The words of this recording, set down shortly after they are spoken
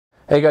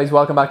Hey guys,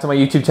 welcome back to my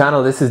YouTube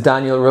channel. This is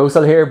Daniel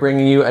Rosehill here,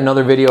 bringing you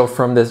another video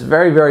from this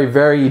very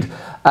varied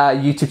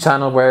YouTube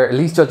channel where, at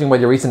least judging by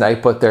the recent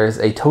output, there's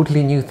a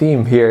totally new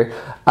theme here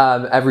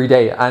every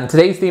day. And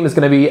today's theme is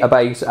going to be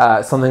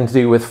about something to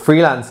do with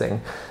freelancing.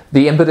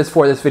 The impetus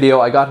for this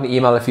video, I got an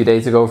email a few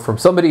days ago from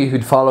somebody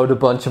who'd followed a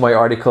bunch of my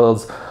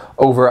articles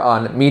over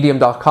on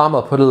medium.com.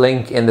 I'll put a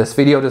link in this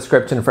video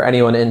description for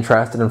anyone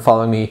interested in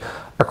following me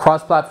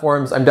across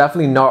platforms. I'm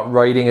definitely not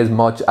writing as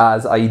much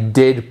as I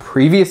did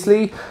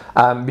previously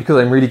because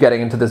I'm really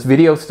getting into this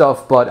video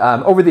stuff, but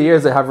over the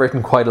years I have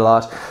written quite a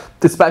lot,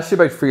 especially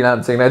about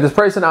freelancing. Now, this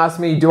person asked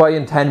me, do I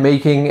intend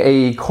making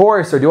a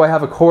course, or do I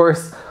have a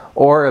course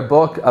or a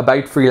book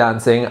about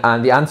freelancing?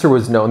 And the answer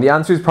was no. And the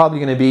answer is probably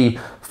going to be,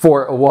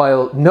 for a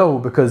while, no,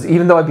 because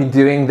even though I've been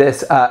doing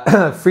this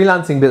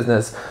freelancing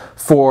business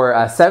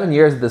for 7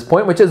 years at this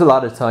point, which is a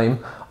lot of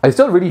time, I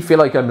still really feel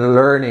like I'm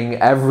learning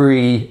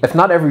if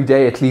not every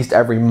day, at least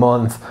every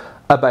month,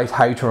 about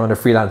how to run a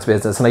freelance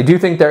business. And I do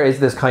think there is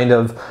this kind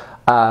of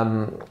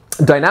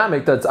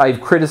dynamic that I've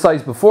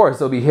criticized before,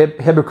 so it'll be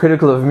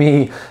hypocritical of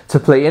me to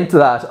play into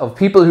that, of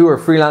people who are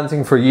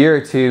freelancing for a year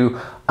or two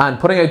and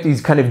putting out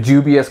these kind of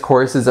dubious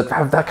courses that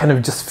have that kind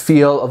of just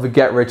feel of a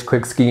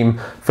get-rich-quick scheme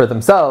for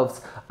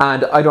themselves.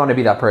 And I don't want to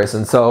be that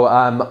person. So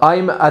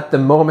I'm at the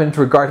moment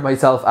regard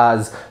myself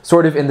as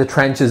sort of in the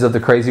trenches of the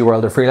crazy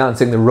world of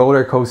freelancing, the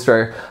roller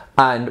coaster.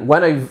 And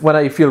when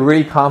I feel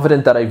really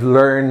confident that I've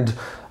learned,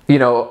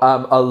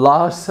 a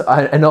lot,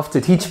 enough to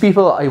teach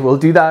people, I will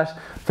do that.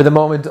 For the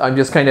moment, I'm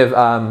just kind of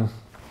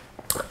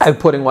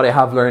outputting what I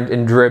have learned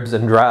in dribs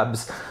and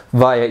drabs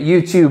via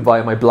YouTube,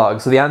 via my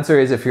blog. So the answer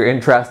is, if you're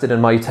interested in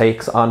my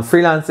takes on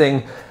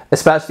freelancing,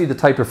 especially the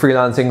type of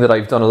freelancing that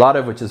I've done a lot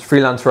of, which is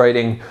freelance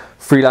writing,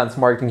 freelance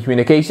marketing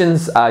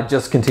communications,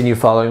 just continue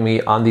following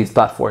me on these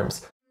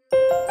platforms.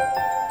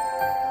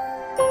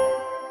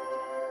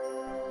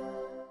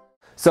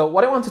 So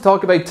what I want to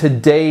talk about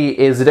today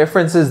is the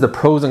differences, the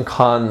pros and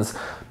cons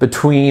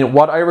between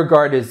what I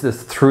regard as the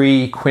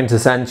three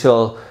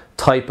quintessential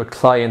type of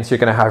clients you're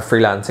going to have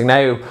freelancing.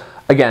 Now,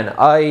 again,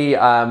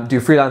 I do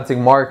freelancing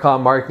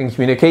marcom, marketing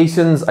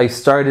communications. I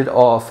started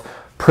off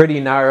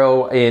pretty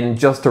narrow in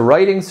just a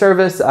writing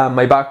service.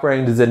 My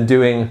background is in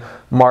doing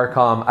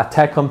marcom at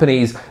tech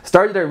companies.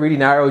 Started out really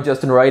narrow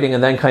just in writing,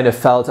 and then kind of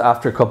felt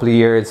after a couple of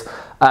years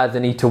the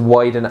need to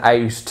widen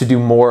out to do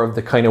more of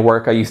the kind of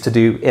work I used to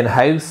do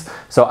in-house,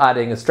 so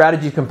adding a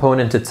strategy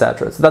component,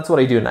 etc. So that's what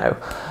I do now.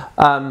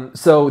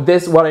 So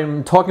what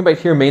I'm talking about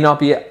here may not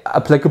be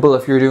applicable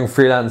if you're doing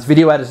freelance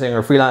video editing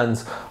or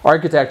freelance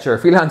architecture,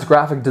 freelance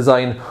graphic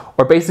design,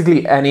 or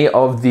basically any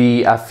of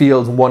the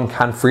fields one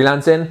can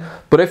freelance in.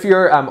 But if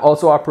you're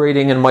also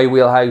operating in my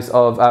wheelhouse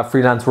of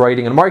freelance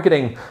writing and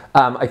marketing,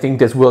 I think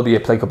this will be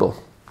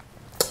applicable.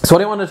 So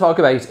what I want to talk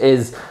about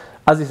is,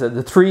 as I said,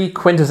 the three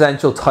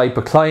quintessential type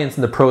of clients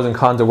and the pros and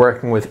cons of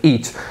working with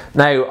each.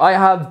 Now, I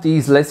have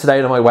these listed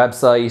out on my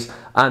website,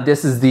 and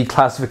this is the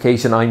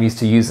classification I'm used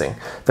to using.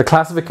 The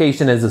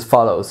classification is as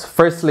follows.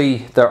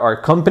 Firstly, there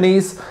are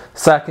companies.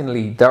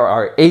 Secondly, there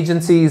are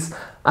agencies.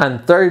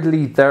 And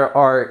thirdly, there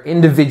are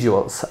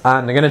individuals.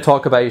 And I'm going to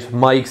talk about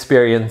my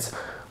experience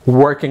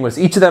working with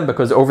each of them,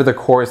 because over the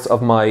course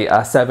of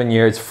my 7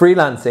 years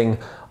freelancing,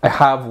 I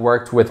have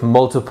worked with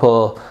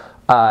multiple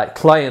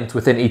clients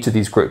within each of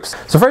these groups.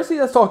 So firstly,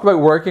 let's talk about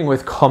working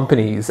with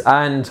companies.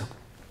 And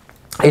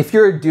if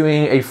you're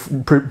doing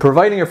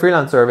providing a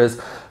freelance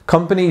service,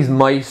 companies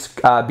might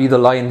be the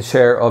lion's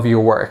share of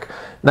your work.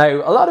 Now,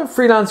 a lot of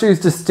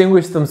freelancers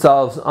distinguish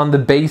themselves on the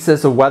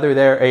basis of whether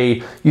they're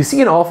you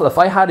see an awful, if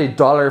I had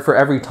 $1 for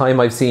every time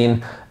I've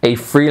seen a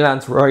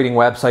freelance writing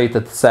website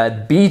that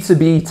said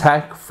B2B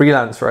tech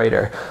freelance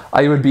writer,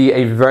 I would be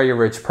a very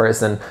rich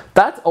person.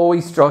 That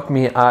always struck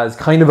me as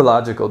kind of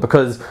illogical,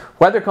 because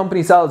whether a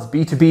company sells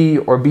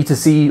B2B or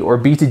B2C or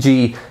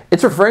B2G,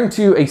 it's referring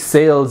to a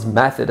sales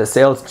method, a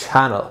sales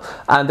channel.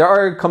 And there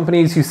are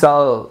companies who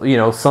sell,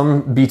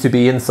 some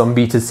B2B and some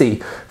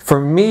B2C.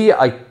 For me,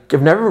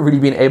 I've never really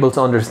been able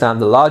to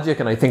understand the logic,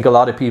 and I think a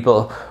lot of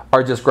people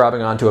are just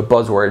grabbing onto a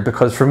buzzword,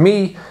 because for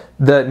me,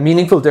 the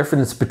meaningful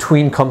difference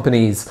between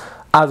companies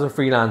as a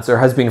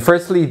freelancer has been,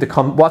 firstly,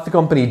 what the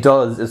company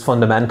does is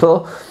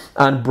fundamental,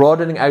 and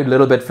broadening out a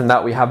little bit from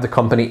that, we have the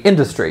company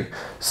industry.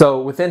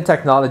 So within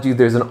technology,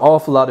 there's an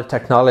awful lot of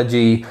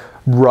technology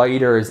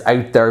writers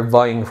out there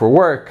vying for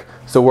work.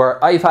 So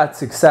where I've had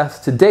success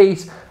to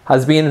date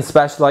has been in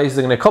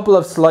specializing in a couple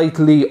of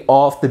slightly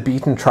off the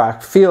beaten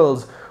track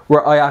fields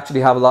where I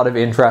actually have a lot of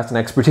interest and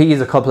expertise.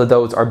 A couple of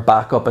those are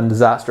backup and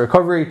disaster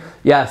recovery.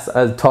 Yes,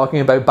 talking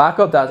about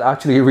backup, that's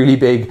actually a really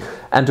big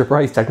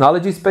enterprise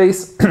technology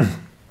space.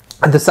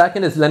 And the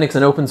second is Linux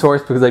and open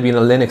source, because I've been a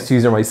Linux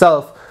user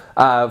myself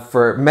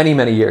for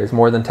many years,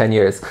 more than 10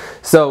 years.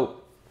 So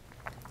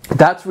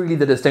That's really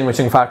the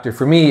distinguishing factor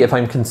for me if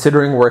I'm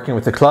considering working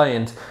with a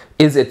client.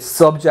 Is it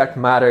subject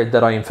matter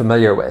that I am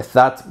familiar with?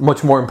 That's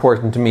much more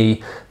important to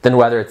me than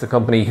whether it's a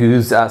company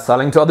who's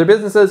selling to other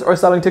businesses or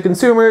selling to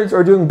consumers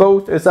or doing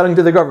both or selling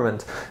to the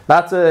government.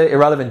 That's an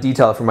irrelevant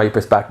detail from my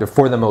perspective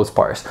for the most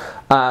part.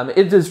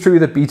 It is true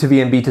that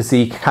B2B and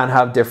B2C can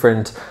have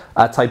different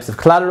types of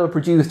collateral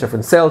produced,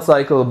 different sales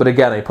cycle, but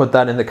again, I put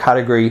that in the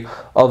category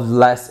of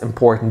less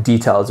important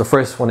details. The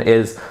first one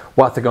is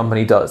what the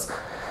company does.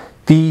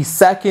 The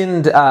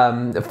second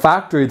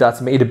factor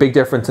that's made a big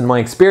difference in my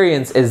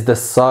experience is the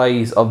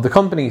size of the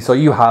company. So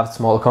you have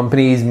small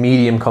companies,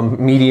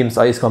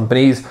 medium-sized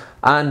companies,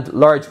 and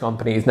large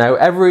companies. Now,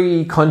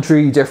 every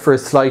country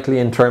differs slightly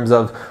in terms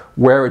of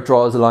where it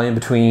draws a line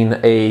between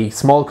a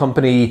small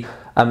company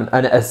and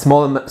a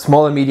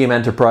small and medium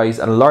enterprise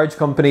and a large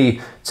company.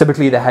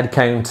 Typically, the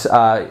headcount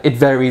it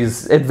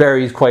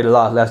varies quite a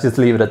lot. Let's just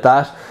leave it at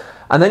that.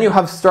 And then you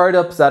have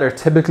startups that are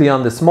typically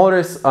on the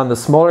smaller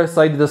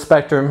side of the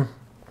spectrum,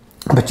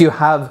 but you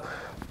have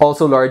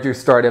also larger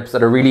startups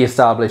that are really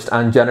established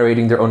and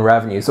generating their own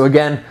revenue. So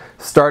again,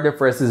 startup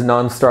versus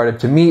non-startup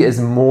to me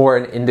is more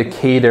an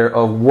indicator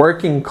of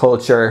working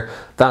culture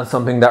than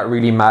something that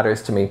really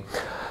matters to me.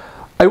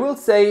 I will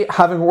say,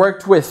 having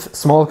worked with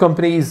small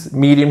companies,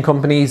 medium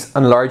companies,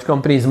 and large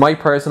companies, my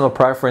personal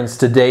preference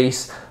to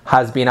date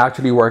has been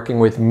actually working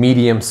with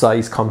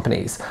medium-sized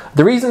companies.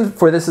 The reason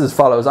for this is as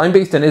follows. I'm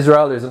based in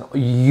Israel. There's a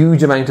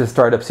huge amount of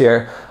startups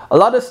here. A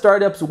lot of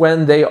startups,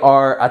 when they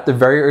are at the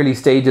very early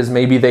stages,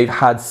 maybe they've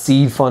had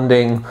seed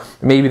funding,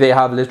 maybe they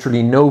have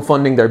literally no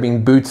funding, they're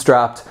being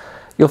bootstrapped.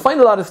 You'll find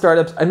a lot of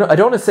startups, I don't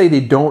want to say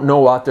they don't know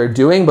what they're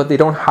doing, but they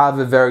don't have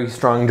a very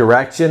strong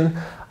direction,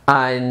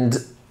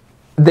 and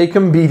they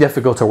can be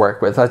difficult to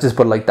work with. Let's just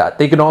put it like that.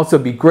 They can also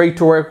be great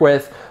to work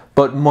with,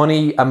 but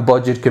money and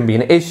budget can be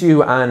an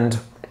issue. And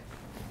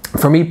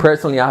for me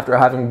personally, after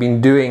having been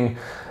doing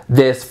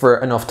this for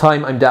enough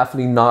time, I'm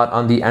definitely not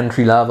on the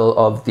entry level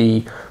of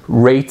the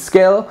rate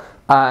scale.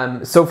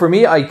 So for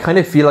me, I kind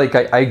of feel like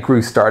I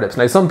grew startups.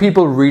 Now, some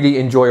people really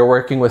enjoy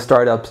working with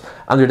startups,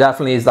 and there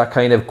definitely is that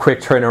kind of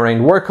quick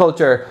turnaround work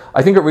culture.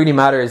 I think it really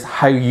matters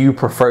how you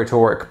prefer to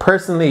work.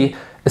 Personally,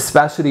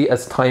 especially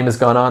as time has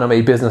gone on and my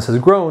business has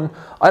grown,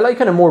 I like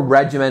kind of more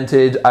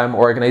regimented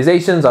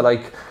organizations. I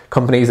like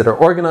companies that are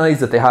organized,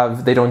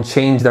 that they don't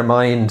change their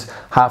mind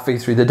halfway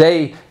through the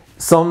day.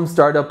 Some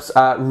startups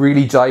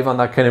really jive on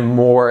that kind of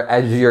more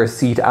edgier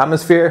seat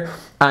atmosphere.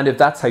 And if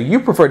that's how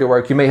you prefer to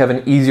work, you may have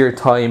an easier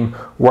time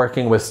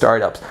working with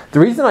startups. The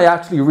reason I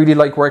actually really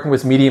like working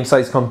with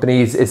medium-sized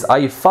companies is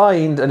I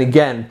find, and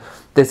again,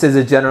 this is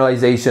a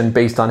generalization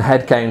based on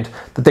headcount,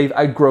 that they've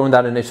outgrown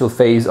that initial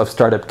phase of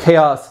startup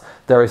chaos.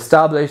 They're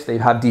established, they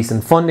have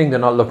decent funding, they're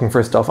not looking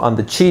for stuff on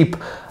the cheap,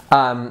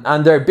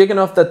 and they're big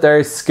enough that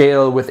there's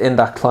scale within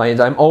that client.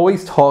 I'm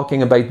always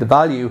talking about the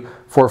value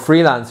for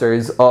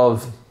freelancers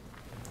of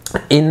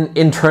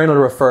internal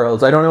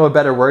referrals. I don't know a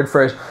better word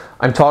for it.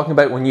 I'm talking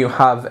about when you're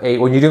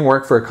doing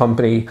work for a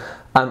company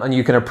and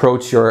you can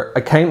approach your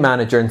account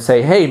manager and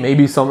say, hey,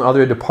 maybe some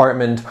other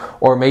department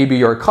or maybe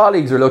your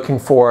colleagues are looking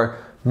for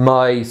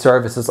my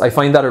services. I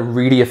find that a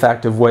really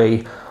effective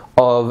way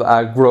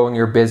of growing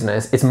your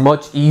business. It's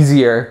much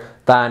easier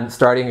than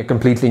starting a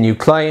completely new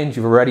client.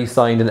 You've already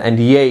signed an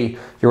NDA,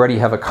 you already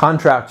have a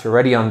contract, you're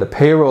already on the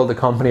payroll, the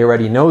company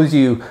already knows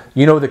you,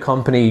 you know the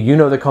company, you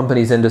know the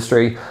company's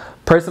industry.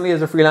 Personally,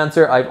 as a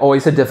freelancer, I've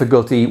always had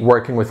difficulty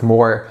working with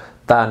more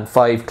than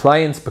 5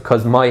 clients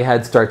because my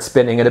head starts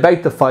spinning at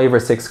about the 5 or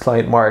 6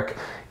 client mark.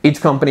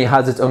 Each company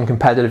has its own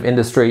competitive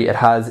industry, it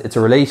has its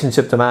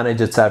relationship to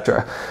manage,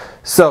 etc.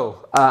 So,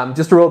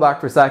 just to roll back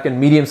for a second,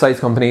 medium-sized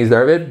companies,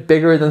 they're a bit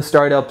bigger than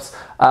startups.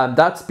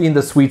 That's been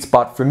the sweet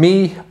spot for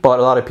me, but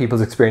a lot of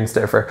people's experience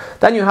differ.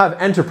 Then you have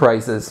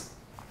enterprises.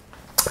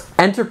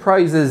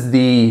 Enterprises,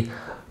 the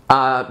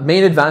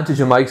main advantage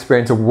in my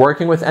experience of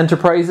working with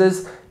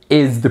enterprises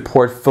is the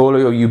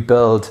portfolio you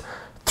build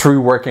through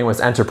working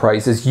with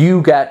enterprises.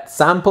 You get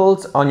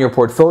samples on your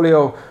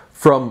portfolio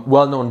from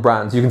well-known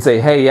brands. You can say,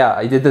 hey, yeah,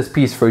 I did this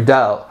piece for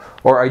Dell,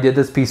 or I did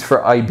this piece for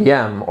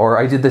IBM, or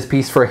I did this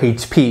piece for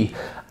HP.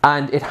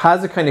 And it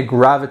has a kind of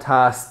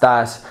gravitas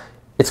that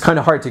it's kind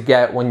of hard to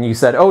get when you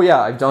said, oh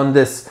yeah, I've done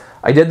this,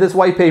 I did this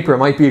white paper. It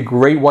might be a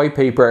great white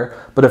paper,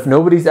 but if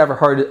nobody's ever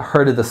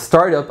heard of the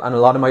startup, and a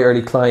lot of my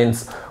early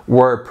clients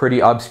were pretty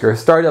obscure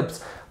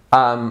startups,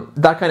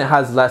 that kind of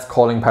has less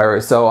calling power.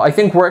 So I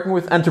think working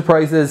with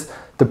enterprises,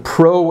 the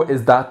pro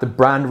is that the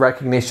brand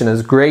recognition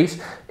is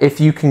great if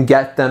you can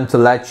get them to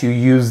let you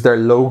use their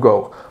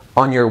logo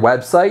on your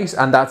website,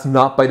 and that's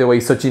not, by the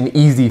way, such an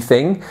easy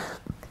thing.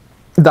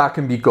 That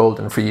can be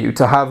golden for you.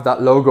 To have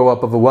that logo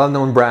up of a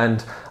well-known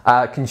brand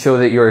can show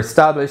that you're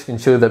established, can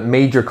show that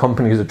major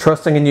companies are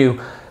trusting in you.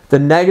 The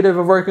negative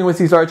of working with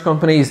these large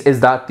companies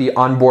is that the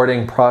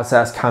onboarding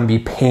process can be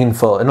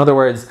painful. In other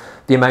words,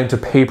 the amount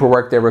of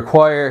paperwork they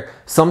require.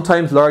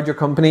 Sometimes larger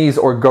companies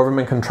or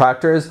government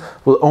contractors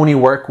will only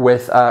work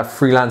with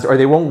freelance, or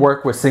they won't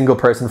work with single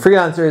person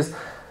freelancers.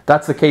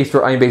 that's the case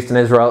where I'm based in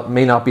Israel,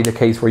 may not be the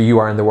case where you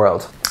are in the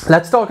world.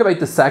 Let's talk about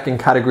the second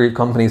category of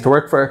companies to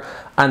work for,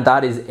 and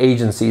that is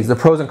agencies, the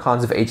pros and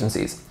cons of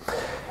agencies.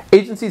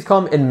 Agencies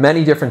come in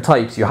many different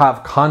types. You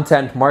have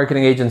content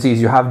marketing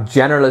agencies, you have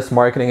generalist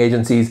marketing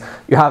agencies,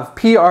 you have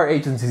PR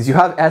agencies, you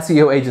have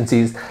SEO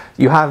agencies,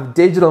 you have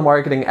digital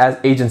marketing as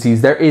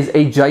agencies. There is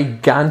a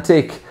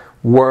gigantic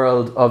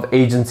world of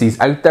agencies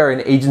out there,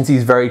 and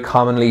agencies very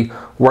commonly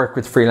work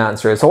with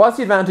freelancers. So what's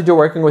the advantage of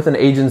working with an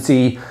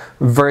agency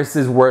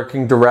versus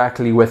working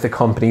directly with a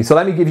company? So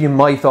let me give you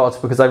my thoughts,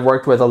 because I've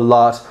worked with a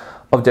lot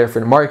of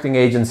different marketing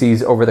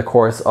agencies over the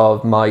course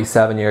of my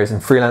 7 years in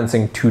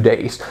freelancing to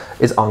date.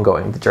 Is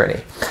ongoing, the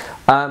journey.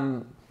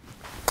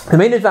 The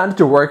main advantage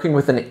of working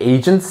with an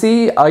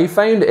agency, I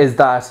found, is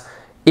that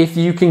if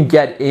you can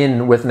get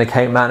in with an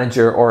account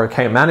manager or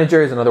account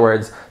managers, in other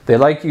words, they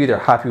like you,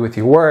 they're happy with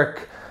your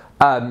work,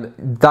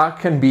 that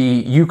can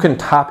be, you can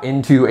tap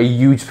into a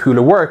huge pool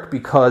of work,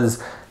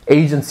 because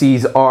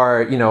agencies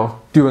are, you know,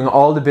 doing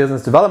all the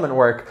business development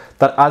work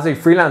that as a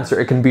freelancer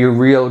it can be a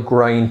real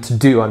grind to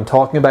do. I'm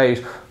talking about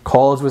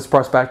calls with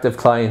prospective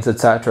clients,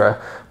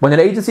 etc. When an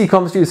agency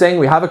comes to you saying,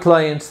 we have a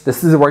client,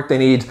 this is the work they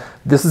need,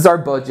 this is our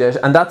budget,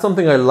 and that's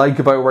something I like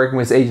about working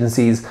with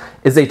agencies,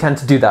 is they tend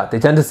to do that. They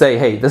tend to say,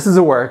 hey, this is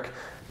the work,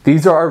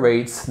 these are our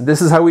rates,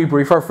 this is how we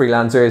brief our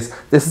freelancers,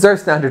 this is our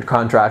standard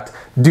contract,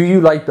 do you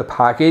like the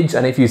package?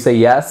 And if you say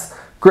yes,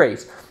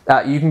 great.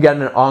 You can get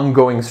an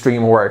ongoing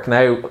stream of work.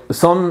 Now,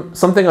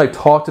 something I've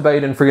talked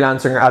about in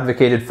freelancing or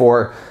advocated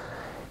for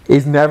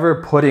is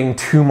never putting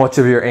too much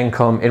of your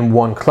income in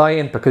one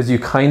client, because you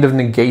kind of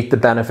negate the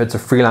benefits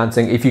of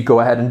freelancing if you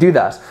go ahead and do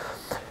that.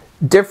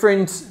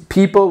 Different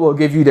people will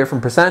give you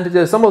different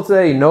percentages. Some will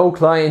say no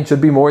client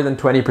should be more than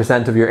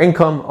 20% of your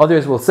income.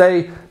 Others will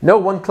say no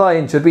one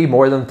client should be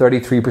more than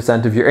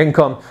 33% of your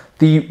income.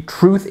 The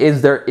truth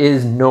is, there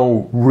is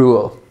no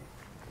rule.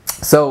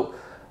 So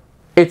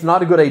it's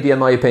not a good idea, in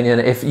my opinion,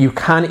 if you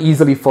can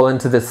easily fall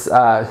into this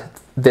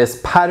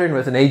this pattern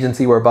with an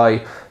agency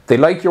whereby they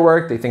like your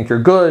work, they think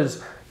you're good,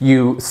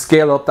 you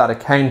scale up that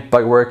account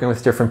by working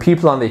with different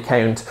people on the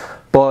account,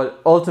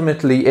 but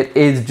ultimately it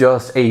is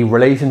just a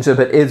relationship,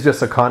 it is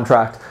just a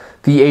contract.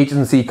 The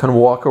agency can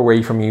walk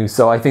away from you.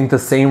 So I think the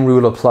same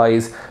rule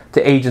applies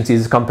to agencies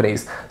as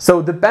companies.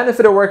 So the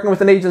benefit of working with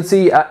an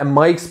agency, in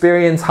my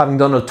experience, having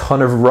done a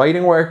ton of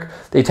writing work,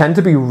 they tend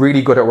to be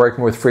really good at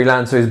working with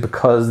freelancers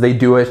because they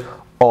do it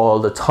all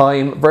the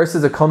time,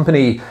 versus a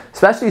company,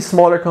 especially a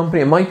smaller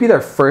company, it might be their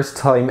first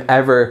time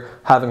ever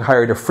having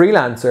hired a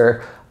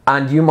freelancer,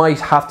 and you might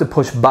have to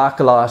push back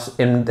a lot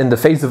in the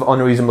face of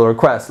unreasonable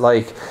requests.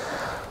 Like,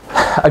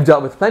 I've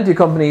dealt with plenty of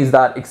companies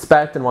that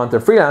expect and want their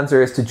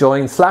freelancers to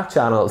join Slack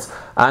channels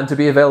and to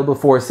be available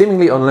for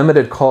seemingly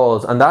unlimited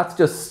calls, and that's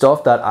just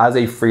stuff that as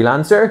a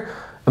freelancer,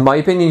 in my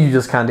opinion, you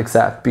just can't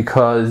accept,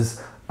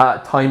 because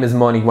time is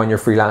money when you're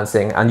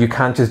freelancing, and you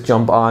can't just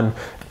jump on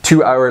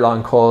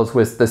 2-hour-long calls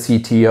with the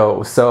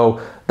CTO.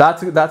 So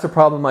that's a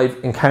problem I've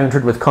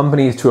encountered with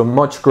companies to a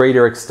much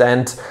greater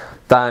extent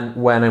than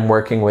when I'm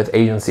working with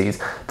agencies.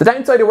 The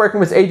downside of working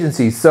with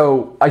agencies,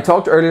 so I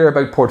talked earlier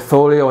about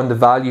portfolio and the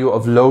value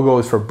of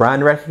logos for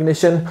brand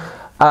recognition.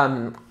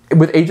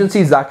 With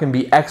agencies, that can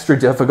be extra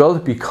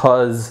difficult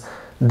because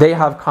they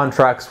have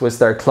contracts with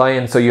their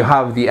clients. So you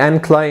have the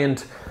end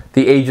client,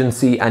 the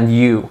agency, and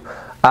you.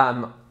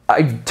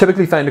 I've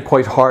typically found it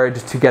quite hard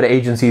to get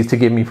agencies to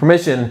give me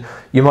permission.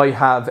 You might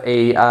have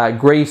a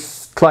great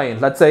client.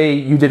 Let's say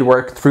you did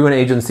work through an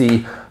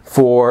agency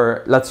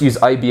for, let's use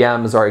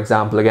IBM as our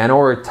example again,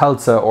 or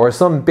Telsa, or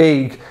some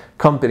big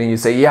company. You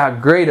say, yeah,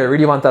 great, I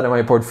really want that in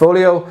my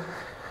portfolio.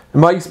 In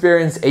my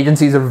experience,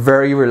 agencies are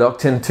very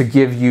reluctant to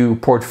give you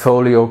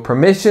portfolio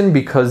permission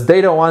because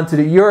they don't want to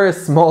do, you're a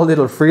small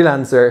little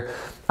freelancer,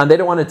 and they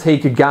don't want to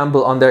take a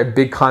gamble on their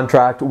big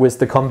contract with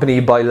the company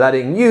by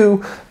letting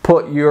you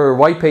put your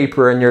white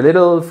paper in your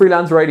little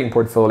freelance writing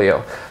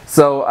portfolio.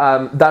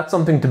 So that's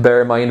something to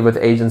bear in mind with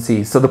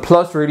agencies. So the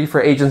plus really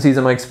for agencies,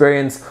 in my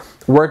experience,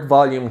 work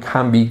volume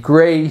can be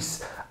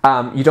great.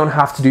 You don't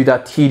have to do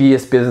that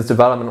tedious business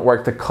development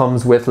work that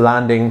comes with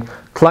landing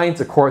clients.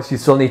 Of course, you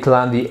still need to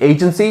land the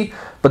agency,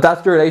 but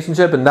that's the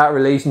relationship, and that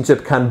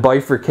relationship can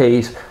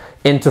bifurcate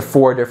into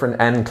 4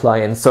 different end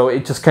clients. So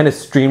it just kind of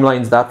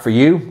streamlines that for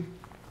you.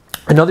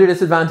 Another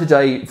disadvantage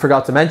I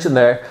forgot to mention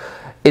there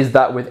is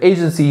that with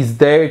agencies,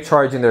 they're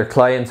charging their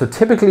clients. So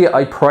typically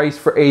I price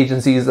for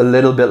agencies a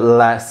little bit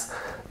less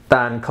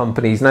than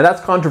companies. Now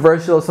that's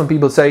controversial. Some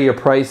people say your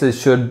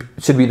prices should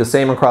be the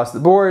same across the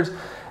board.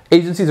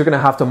 Agencies are going to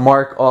have to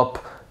mark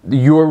up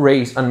your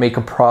rate and make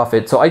a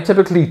profit. So I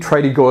typically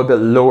try to go a bit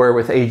lower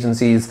with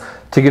agencies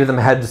to give them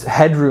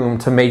headroom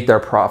to make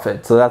their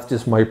profit. So that's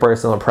just my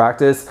personal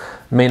practice,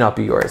 may not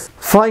be yours.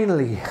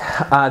 Finally,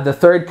 the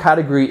third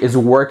category is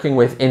working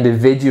with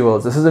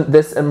individuals.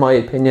 This in my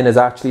opinion is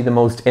actually the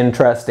most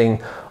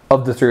interesting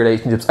of the three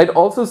relationships. I'd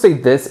also say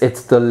this,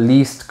 it's the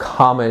least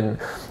common.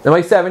 In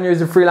my 7 years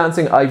of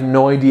freelancing, I've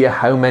no idea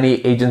how many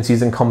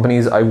agencies and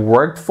companies I've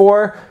worked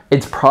for.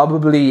 It's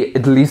probably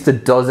at least a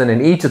dozen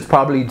in each. It's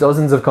probably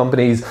dozens of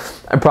companies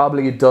and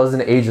probably a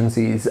dozen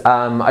agencies.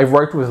 I've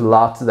worked with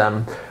lots of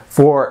them.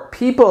 For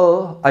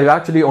people, I've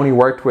actually only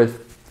worked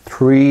with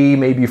 3,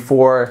 maybe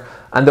 4,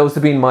 and those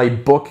have been my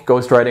book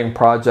ghostwriting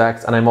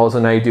projects, and I'm also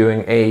now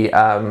doing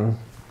a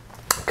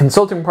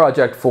consulting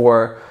project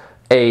for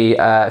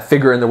a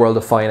figure in the world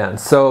of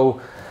finance.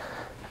 So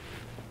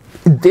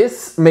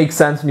this makes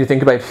sense when you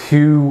think about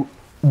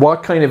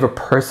what kind of a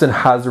person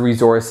has the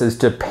resources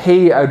to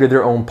pay out of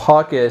their own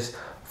pocket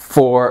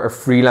for a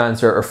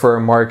freelancer or for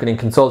a marketing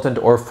consultant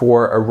or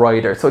for a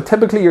writer. So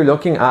typically you're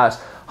looking at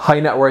high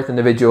net worth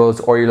individuals,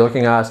 or you're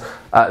looking at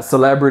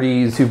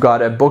celebrities who've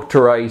got a book to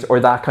write, or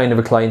that kind of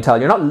a clientele.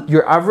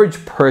 Your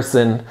average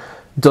person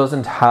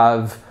doesn't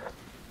have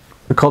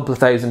a couple of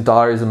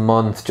 $1,000s a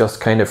month just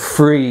kind of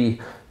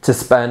free to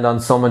spend on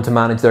someone to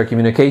manage their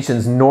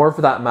communications, nor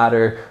for that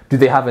matter do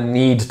they have a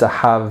need to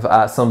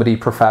have somebody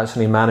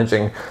professionally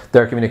managing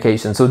their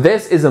communications. So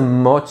this is a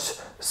much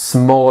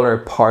smaller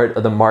part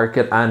of the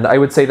market, and I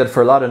would say that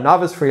for a lot of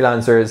novice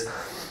freelancers,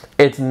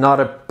 it's not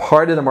a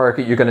part of the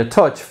market you're going to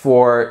touch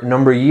for a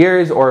number of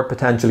years or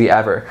potentially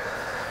ever.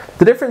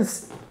 The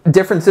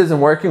differences in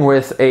working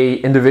with an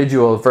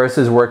individual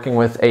versus working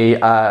with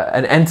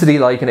an entity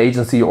like an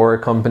agency or a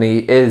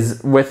company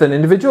is, with an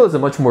individual, is a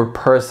much more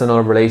personal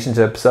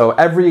relationship. So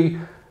every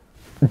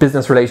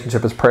business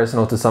relationship is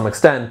personal to some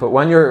extent, but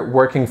when you're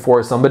working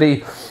for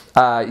somebody,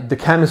 the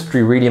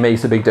chemistry really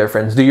makes a big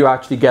difference. Do you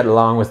actually get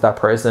along with that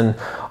person?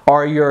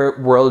 Are your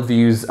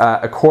worldviews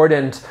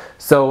accordant?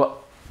 So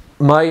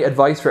my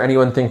advice for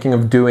anyone thinking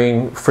of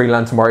doing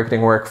freelance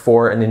marketing work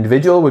for an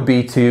individual would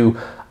be to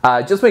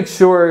just make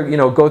sure,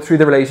 go through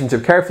the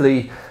relationship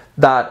carefully,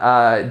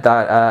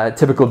 that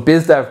typical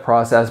biz dev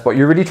process, but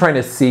you're really trying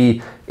to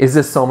see, is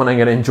this someone I'm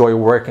going to enjoy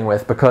working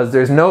with? Because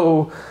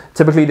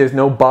typically there's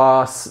no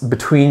boss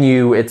between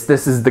you.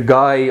 This is the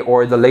guy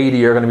or the lady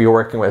you're going to be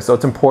working with. So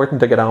it's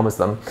important to get on with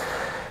them.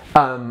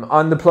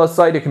 On the plus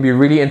side, it can be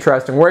really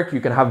interesting work. You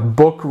can have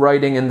book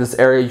writing in this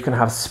area, you can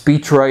have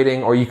speech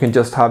writing, or you can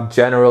just have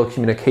general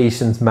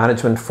communications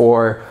management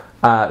for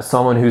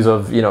someone who's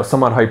of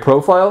somewhat high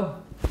profile.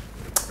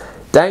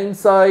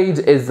 Downside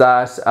is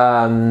that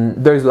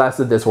there's less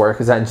of this work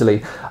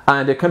essentially,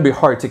 and it can be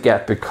hard to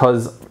get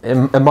because,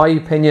 in my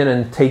opinion,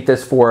 and take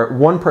this for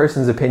one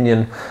person's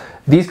opinion,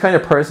 these kind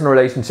of personal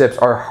relationships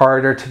are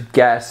harder to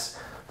get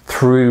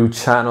through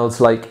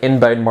channels like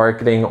inbound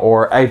marketing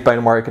or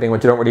outbound marketing,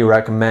 which I don't really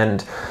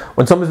recommend.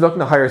 When someone's looking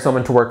to hire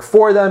someone to work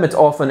for them, it's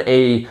often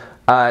a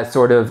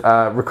sort of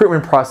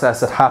recruitment process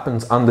that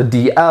happens on the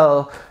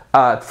DL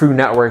through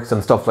networks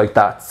and stuff like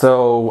that.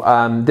 So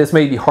this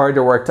may be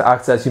harder work to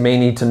access. You may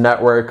need to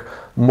network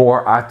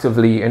more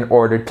actively in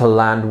order to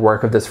land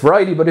work of this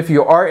variety. But if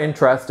you are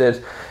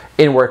interested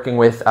in working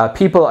with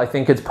people, I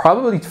think it's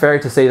probably fair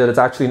to say that it's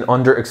actually an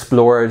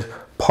underexplored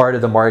part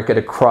of the market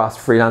across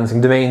freelancing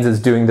domains,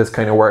 is doing this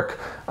kind of work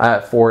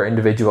for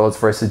individuals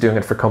versus doing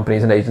it for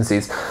companies and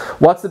agencies.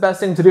 What's the best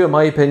thing to do, in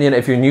my opinion?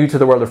 If you're new to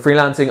the world of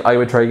freelancing, I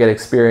would try to get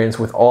experience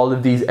with all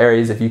of these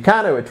areas if you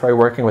can. I would try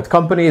working with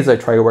companies, I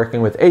try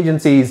working with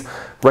agencies,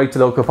 write to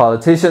local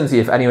politicians, see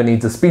if anyone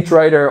needs a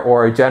speechwriter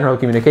or a general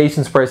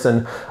communications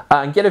person,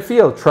 and get a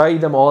feel. Try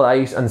them all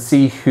out and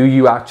see who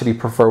you actually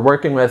prefer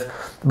working with.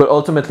 But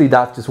ultimately,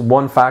 that's just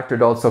one factor.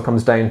 It also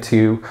comes down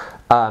to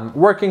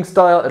working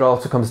style. It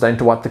also comes down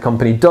to what the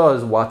company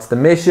does. What's the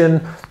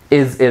mission?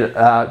 Is it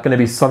going to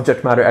be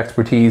subject matter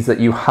expertise that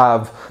you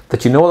have,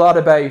 that you know a lot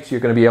about? You're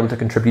going to be able to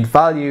contribute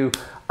value,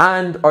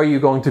 and are you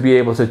going to be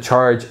able to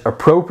charge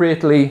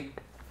appropriately?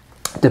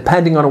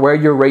 Depending on where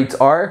your rates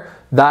are,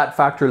 that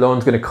factor alone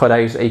is going to cut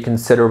out a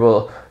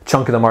considerable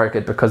chunk of the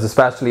market, because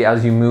especially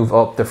as you move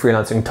up the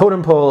freelancing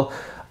totem pole,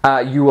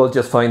 you will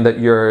just find that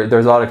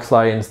there's a lot of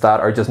clients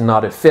that are just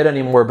not a fit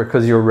anymore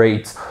because your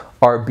rates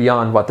are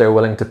beyond what they're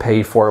willing to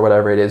pay for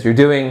whatever it is you're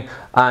doing.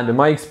 And in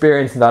my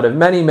experience, and that of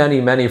many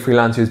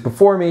freelancers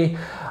before me,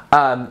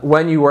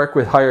 when you work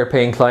with higher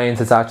paying clients,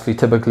 it's actually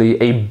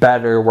typically a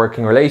better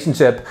working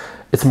relationship.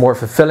 It's more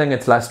fulfilling,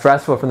 it's less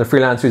stressful from the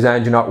freelancer's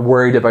end. You're not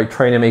worried about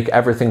trying to make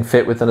everything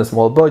fit within a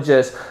small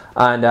budget.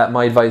 And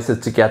my advice is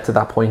to get to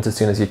that point as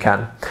soon as you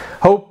can.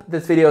 Hope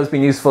this video has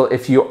been useful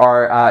if you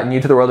are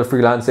new to the world of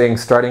freelancing,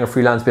 starting a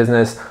freelance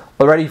business,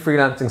 already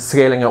freelancing,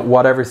 scaling at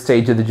whatever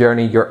stage of the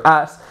journey you're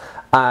at.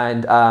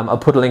 And I'll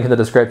put a link in the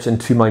description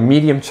to my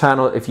Medium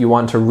channel if you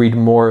want to read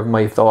more of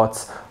my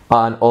thoughts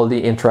on all the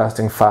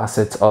interesting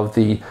facets of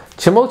the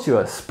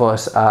tumultuous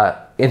but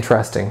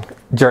interesting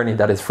journey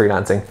that is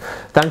freelancing.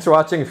 Thanks for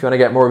watching. If you want to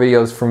get more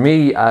videos from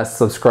me,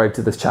 subscribe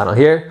to this channel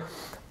here.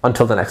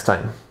 Until the next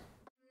time.